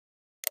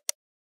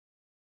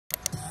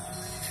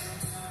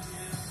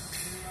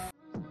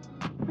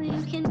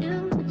You can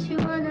do what you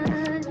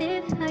wanna,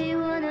 live how you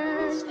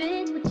wanna,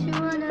 spin what you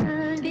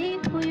wanna, be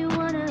who you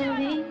wanna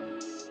be.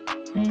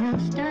 We don't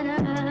stutter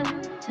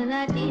till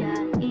I die.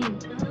 You can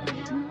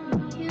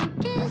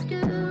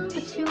do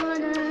what you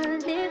wanna,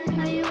 live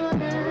how you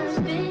wanna,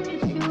 spin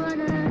what you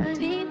wanna,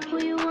 be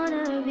who you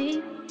wanna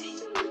be.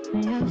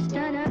 We don't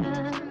stutter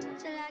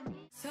till I die.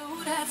 So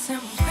that's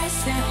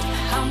impressive,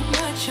 how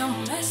much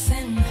I'm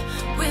messing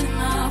with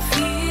my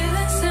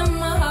feelings in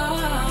my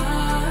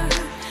heart.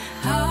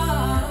 Oh,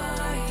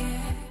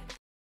 yeah.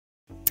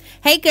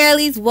 Hey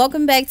girlies,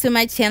 welcome back to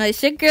my channel.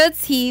 It's your girl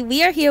T.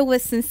 We are here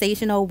with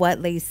Sensational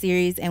What Lace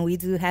series, and we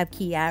do have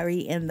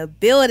Kiyari in the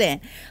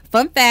building.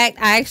 Fun fact,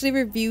 I actually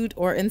reviewed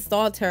or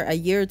installed her a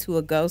year or two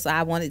ago, so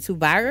I wanted to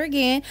buy her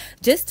again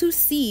just to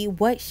see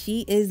what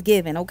she is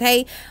giving.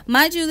 Okay,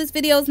 mind you, this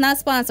video is not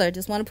sponsored.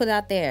 Just want to put it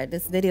out there,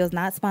 this video is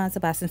not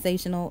sponsored by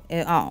Sensational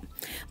at all.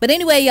 But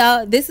anyway,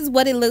 y'all, this is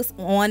what it looks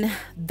on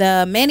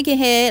the mannequin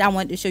head. I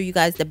wanted to show you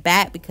guys the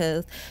back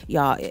because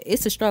y'all,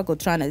 it's a struggle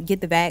trying to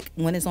get the back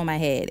when it's on my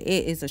head.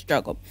 It is a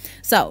struggle.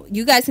 So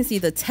you guys can see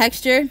the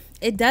texture.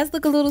 It does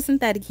look a little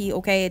synthetic-y,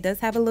 okay? It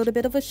does have a little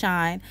bit of a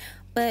shine,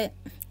 but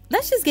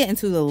let's just get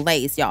into the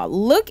lace, y'all.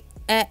 Look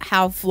at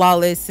how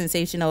flawless,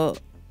 sensational,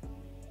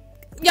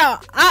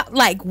 y'all. I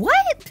like,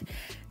 what?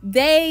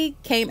 They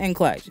came in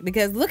clutch,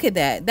 because look at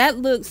that. That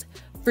looks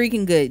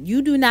freaking good.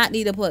 You do not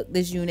need to put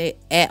this unit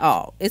at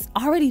all. It's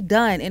already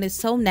done and it's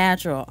so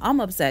natural. I'm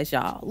obsessed,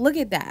 y'all. Look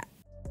at that.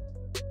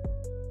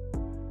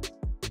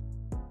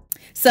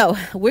 So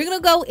we're gonna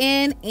go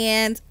in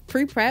and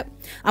pre-prep.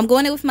 I'm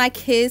going in with my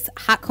Kiss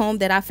hot comb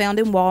that I found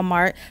in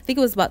Walmart. I think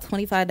it was about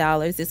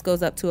 $25. This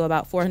goes up to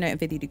about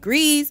 450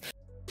 degrees.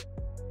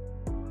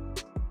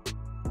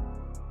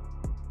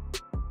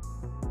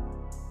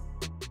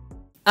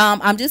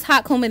 I'm just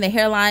hot combing the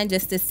hairline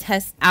just to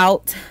test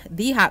out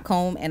the hot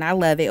comb, and I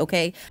love it.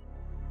 Okay,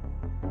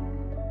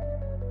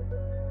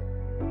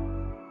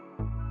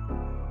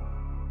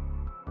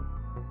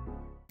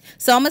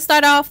 so I'm gonna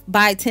start off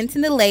by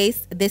tinting the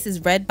lace. This is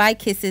Red by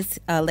Kiss's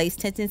lace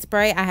tinting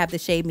spray. I have the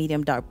shade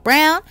medium dark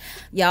brown.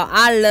 Y'all,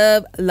 I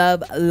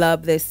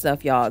love this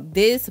stuff, y'all.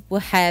 This will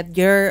have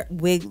your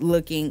wig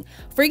looking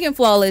freaking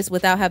flawless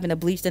without having to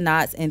bleach the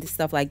knots and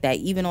stuff like that,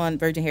 even on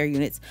virgin hair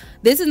units.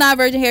 This is not a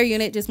virgin hair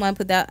unit. Just want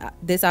to put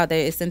this out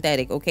there. It's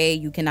synthetic, okay?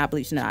 You cannot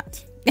bleach the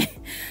knots.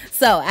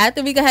 So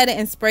after we go ahead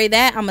and spray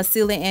that, I'm gonna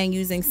seal it in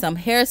using some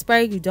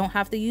hairspray. You don't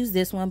have to use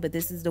this one, but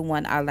this is the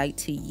one I like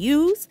to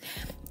use.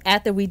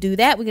 After we do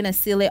that, we're going to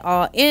seal it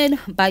all in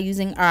by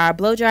using our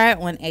blow dryer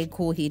on a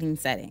cool heating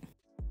setting.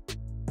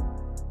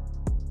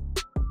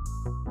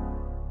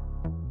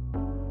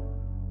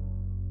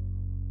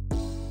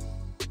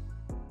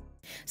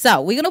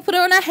 So we're going to put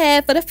her on her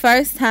head for the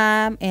first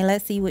time, and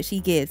let's see what she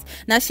gives.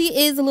 Now,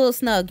 she is a little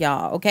snug,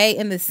 y'all, okay?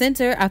 In the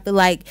center, I feel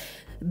like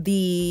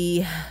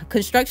the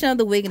construction of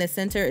the wig in the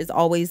center is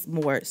always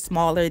more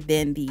smaller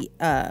than the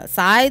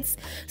sides.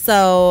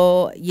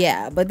 So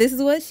yeah, but this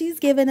is what she's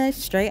giving us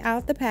straight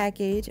out the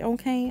package.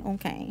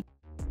 Okay.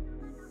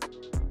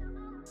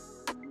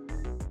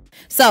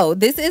 So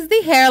this is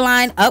the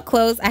hairline up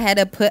close. I had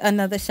to put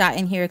another shot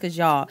in here because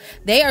y'all,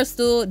 they are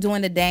still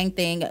doing the dang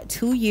thing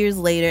 2 years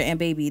later, and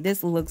baby,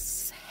 this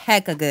looks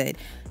hecka good.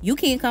 You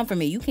can't come for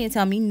me. You can't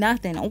tell me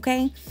nothing,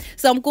 okay?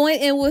 So I'm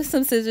going in with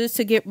some scissors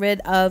to get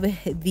rid of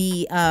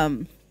the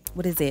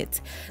what is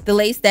it, the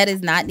lace that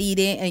is not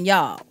needed. And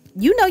y'all,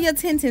 you know your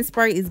tinting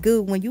spray is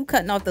good when you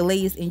cutting off the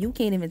lace and you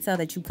can't even tell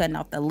that you cutting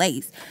off the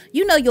lace.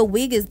 You know your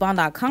wig is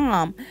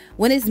bomb.com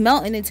when it's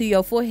melting into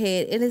your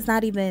forehead. It is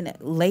not even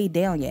laid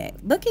down yet.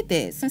 Look at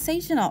this,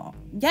 sensational.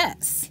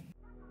 Yes.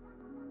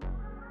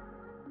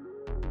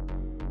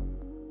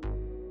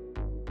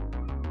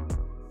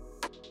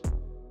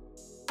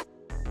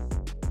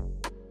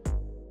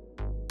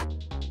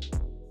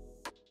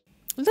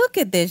 Look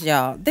at this,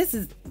 y'all. This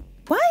is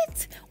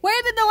what?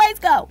 Where did the lace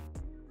go?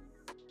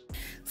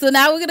 So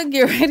now we're gonna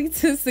get ready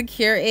to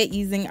secure it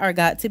using our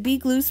got2b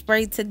glue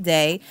spray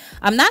today.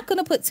 I'm not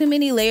gonna put too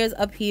many layers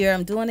up here.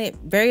 I'm doing it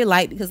very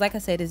light because, like I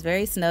said, it's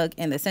very snug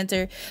in the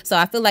center. So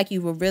I feel like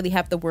you will really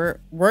have to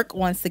work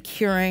on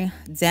securing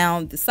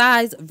down the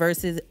sides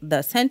versus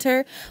the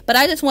center. But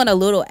I just want a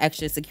little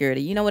extra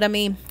security. You know what I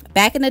mean?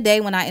 Back in the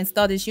day when I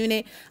installed this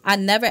unit, I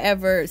never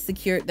ever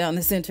secured down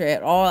the center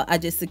at all. I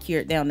just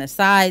secured down the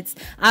sides.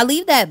 I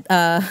leave that.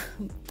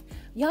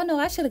 Y'all know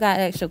I should have got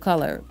extra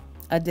color.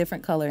 A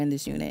different color in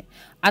this unit.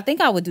 I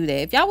think I would do that.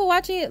 If y'all would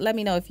watch it, let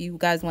me know if you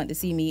guys want to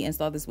see me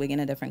install this wig in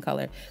a different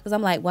color, because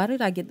I'm like, why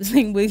did I get the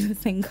same wig the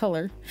same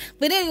color?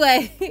 But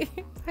anyway,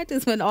 I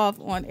just went off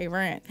on a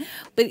rant.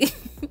 But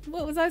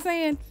what was I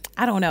saying?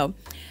 I don't know.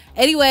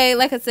 Anyway,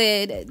 like I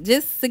said,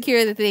 just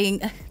secure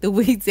the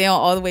wig down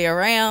all the way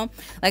around.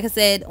 Like I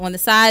said, on the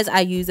sides, I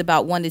use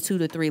about 1 to 2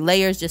 to 3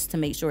 layers just to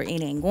make sure it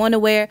ain't going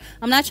nowhere.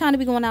 I'm not trying to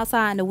be going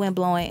outside and the wind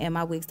blowing and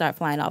my wig start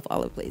flying off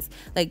all over the place.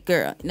 Like,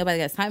 girl, nobody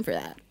got time for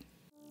that.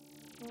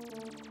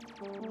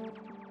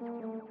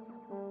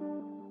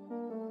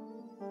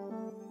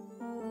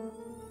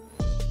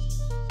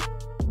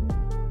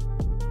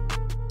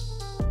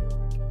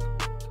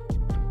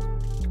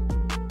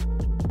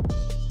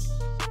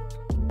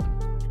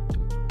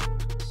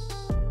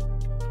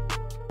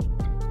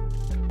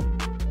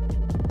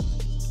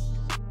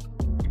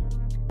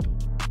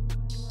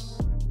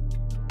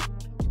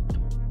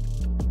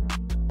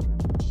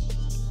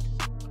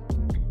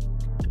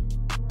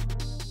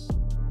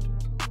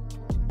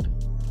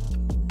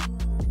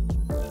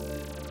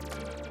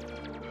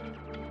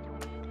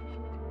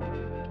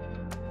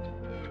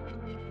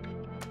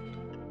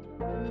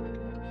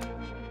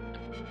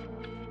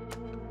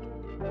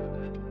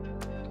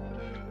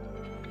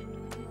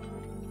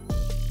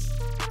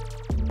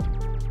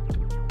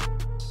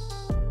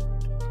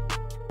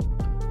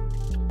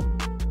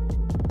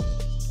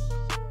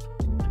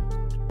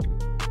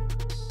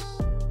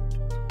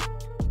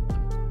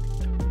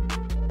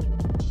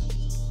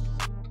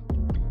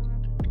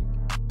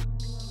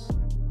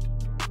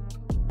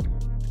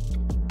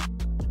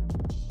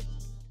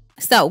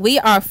 So we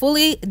are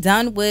fully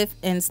done with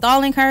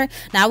installing her.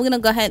 Now we're gonna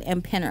go ahead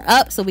and pin her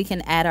up so we can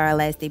add our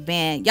elastic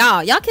band.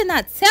 Y'all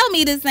cannot tell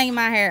me this ain't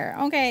my hair,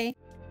 okay?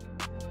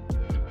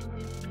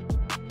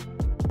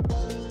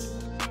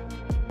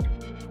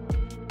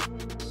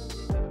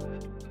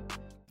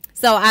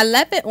 So I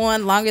left it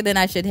on longer than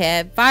I should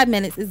have. 5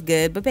 minutes is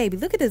good, but baby,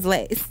 look at this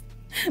lace.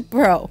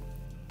 Bro,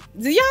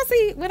 do y'all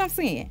see what I'm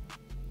seeing?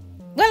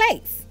 What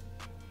lace?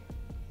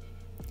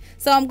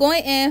 So I'm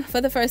going in for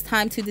the first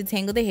time to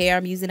detangle the hair.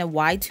 I'm using a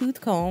wide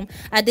tooth comb.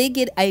 I did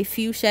get a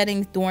few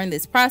sheddings during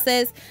this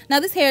process. Now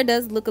this hair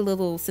does look a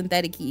little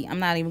synthetic-y. I'm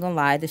not even gonna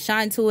lie. The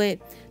shine to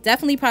it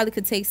definitely probably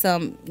could take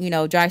some, you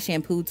know, dry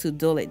shampoo to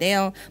dull it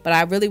down. But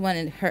I really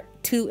wanted her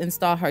to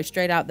install her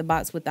straight out the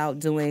box without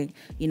doing,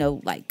 you know,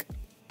 like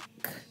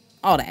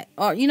all that,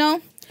 or you know.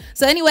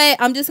 So anyway,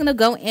 I'm just gonna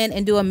go in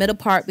and do a middle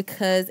part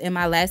because in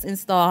my last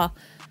install,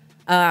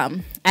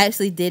 I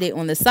actually did it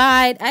on the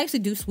side. I actually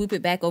do swoop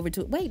it back over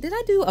to, wait, did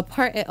I do a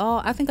part at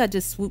all? I think I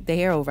just swooped the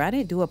hair over. I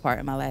didn't do a part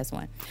in my last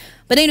one.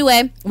 But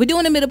anyway, we're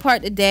doing the middle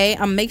part today.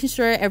 I'm making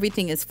sure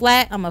everything is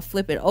flat. I'm gonna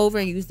flip it over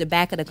and use the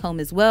back of the comb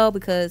as well,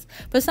 because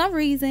for some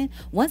reason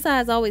one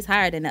side is always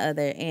higher than the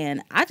other,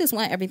 and I just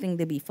want everything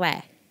to be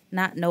flat,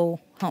 not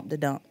no hump to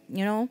dump,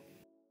 you know.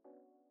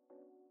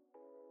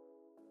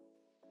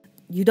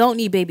 You don't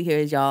need baby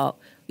hairs, y'all.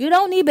 You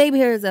don't need baby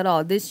hairs at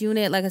all. This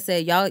unit, like I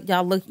said,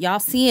 y'all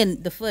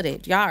seeing the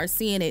footage. Y'all are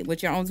seeing it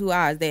with your own 2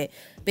 eyes that,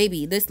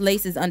 baby, this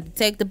lace is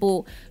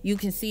undetectable. You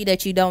can see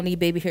that you don't need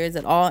baby hairs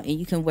at all, and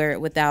you can wear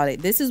it without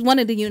it. This is one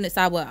of the units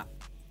I would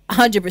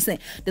 100%.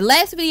 The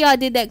last video I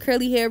did, that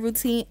curly hair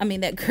routine, I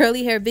mean that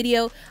curly hair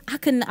video,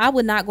 I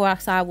would not go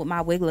outside with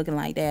my wig looking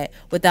like that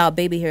without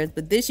baby hairs.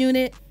 But this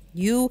unit,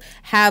 you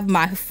have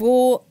my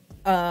full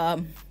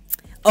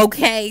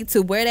okay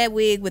to wear that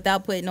wig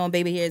without putting on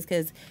baby hairs,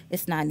 because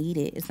it's not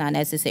needed, it's not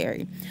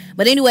necessary.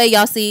 But anyway,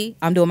 y'all see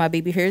I'm doing my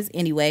baby hairs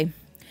anyway.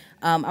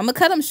 I'm gonna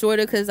cut them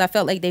shorter because I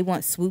felt like they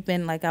weren't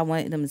swooping like I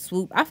wanted them to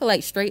swoop. I feel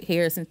like straight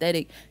hair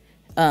synthetic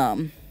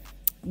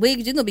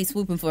wigs, you're gonna be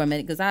swooping for a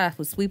minute, because I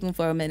was sweeping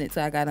for a minute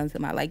till I got onto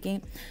my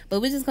liking. But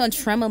we're just gonna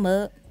trim them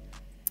up,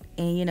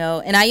 and you know,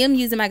 and I am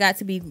using my Got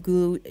To Be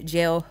Glued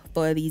gel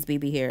for these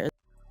baby hairs.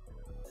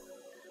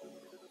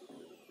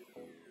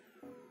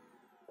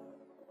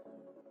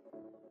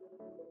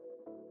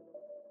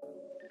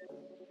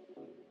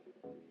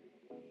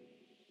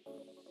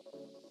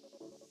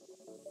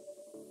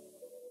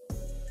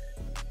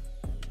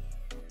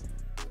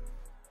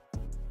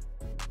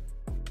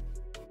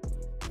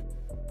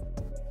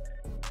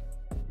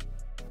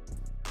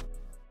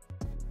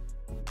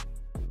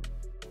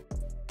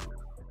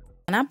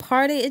 When I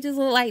parted, it just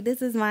looked like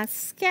this is my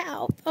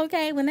scalp,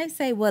 okay? When they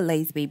say, what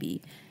lace,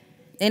 baby?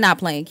 They're not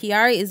playing.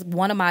 Kiyari is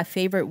one of my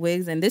favorite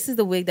wigs, and this is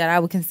the wig that I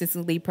would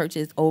consistently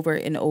purchase over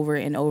and over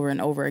and over and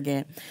over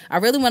again. I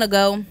really want to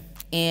go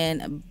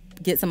and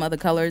get some other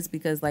colors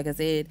because, like I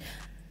said,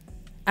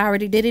 I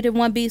already did it in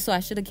 1B, so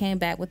I should have came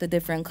back with a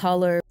different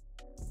color.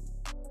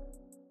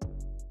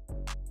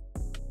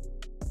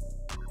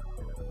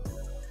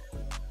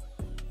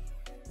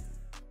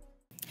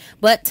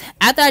 But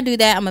after I do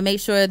that, I'm gonna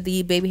make sure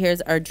the baby hairs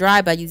are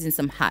dry by using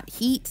some hot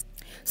heat.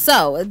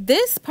 So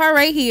this part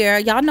right here,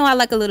 y'all know I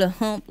like a little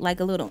hump, like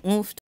a little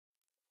oomph.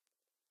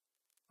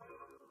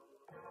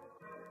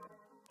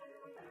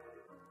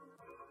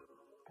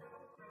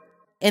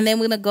 And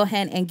then we're gonna go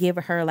ahead and give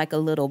her like a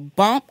little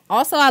bump.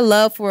 Also, I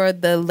love for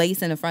the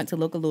lace in the front to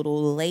look a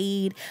little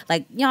laid.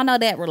 Like, y'all know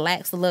that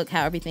relaxed look,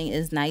 how everything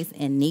is nice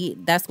and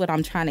neat. That's what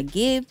I'm trying to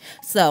give.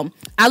 So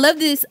I love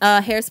this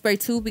hairspray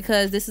too,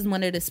 because this is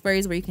one of the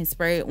sprays where you can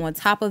spray it on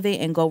top of it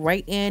and go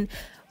right in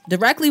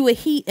directly with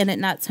heat and it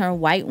not turn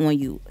white on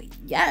you.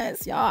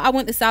 Yes, y'all. I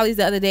went to Sally's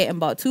the other day and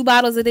bought 2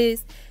 bottles of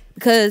this.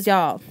 Because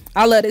y'all,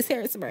 I love this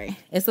hairspray.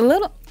 It's a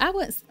little, I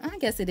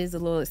guess it is a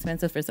little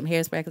expensive for some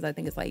hairspray, because I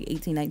think it's like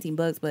 18, 19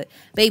 bucks. But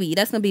baby,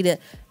 that's gonna be the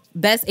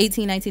best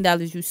 18, 19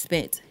 dollars you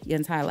spent your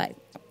entire life.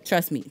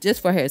 Trust me,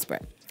 just for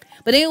hairspray.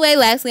 But anyway,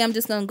 lastly, I'm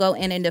just gonna go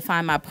in and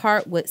define my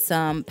part with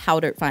some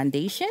powdered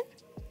foundation.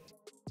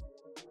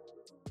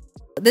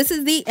 This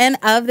is the end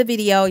of the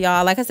video,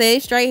 y'all. Like I said,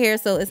 it's straight hair,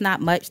 so it's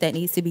not much that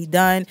needs to be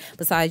done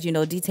besides, you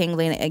know,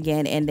 detangling it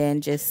again and then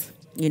just,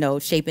 you know,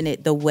 shaping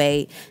it the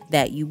way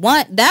that you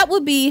want. That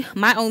would be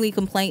my only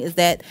complaint, is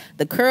that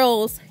the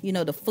curls, you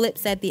know, the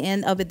flips at the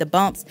end of it, the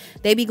bumps,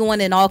 they be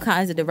going in all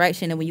kinds of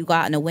direction, and when you go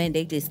out in the wind,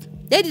 they just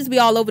be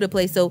all over the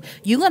place. So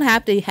you're gonna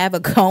have to have a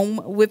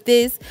comb with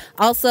this.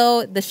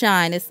 Also, the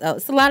shine, it's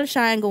a lot of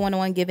shine going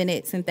on, giving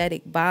it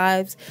synthetic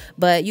vibes,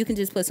 but you can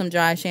just put some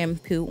dry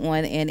shampoo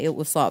on and it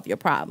will solve your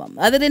problem.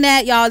 Other than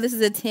that, y'all, this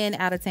is a 10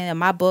 out of 10 in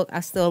my book.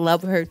 I still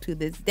love her to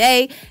this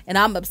day, and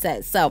I'm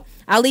obsessed. So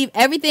I'll leave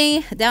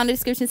everything down in the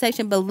description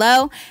section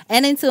below,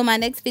 and until my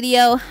next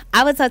video,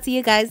 I will talk to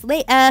you guys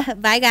later.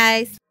 Bye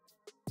guys.